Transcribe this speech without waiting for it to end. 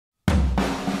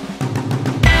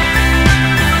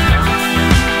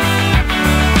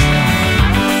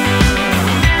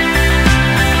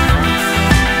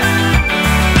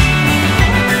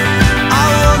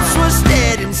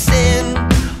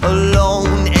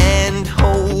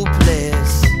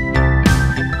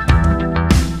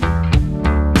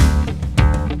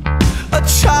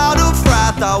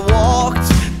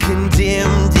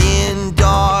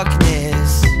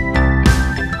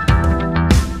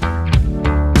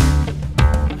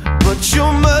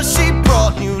mercy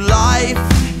brought new life,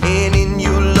 and in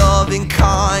your loving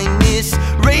kindness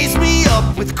raised me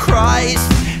up with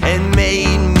Christ and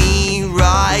made me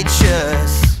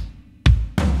righteous.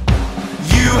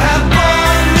 You have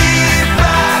brought me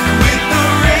back with the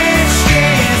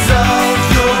riches of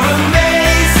your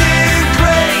amazing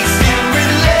grace and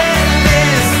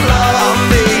relentless love. I'm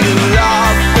made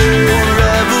alive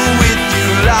forever with you,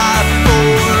 life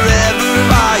forever.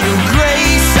 By your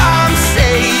grace I'm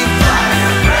saved. By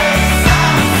your grace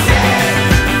I'm saved.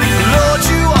 Lord,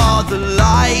 you are the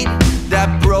light that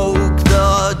broke the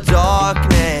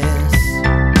darkness.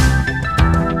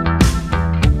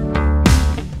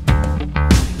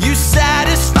 You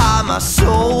satisfy my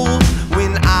soul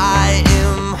when I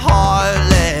am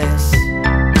heartless.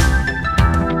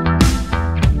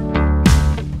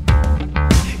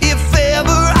 If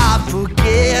ever I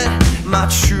forget my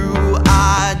true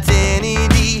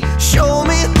identity, show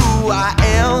me who I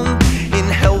am and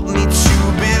help me to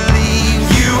believe.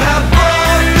 You have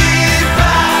brought me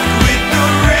back with the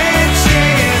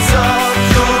riches of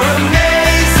your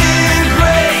amazing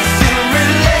grace and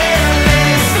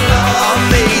relentless love. I'm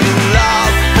made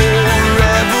alive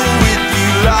forever with you,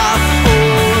 life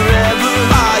forever.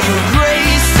 By your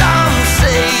grace I'm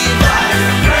saved. By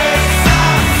your grace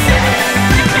I'm saved.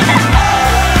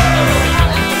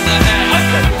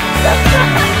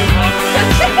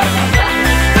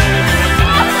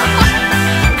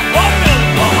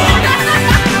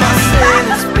 My sin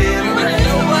has been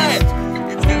erased.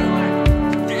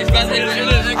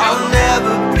 I'll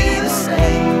never be the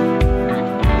same.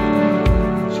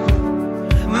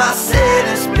 My sin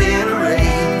has been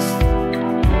erased.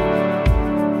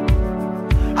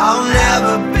 I'll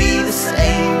never be the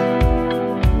same.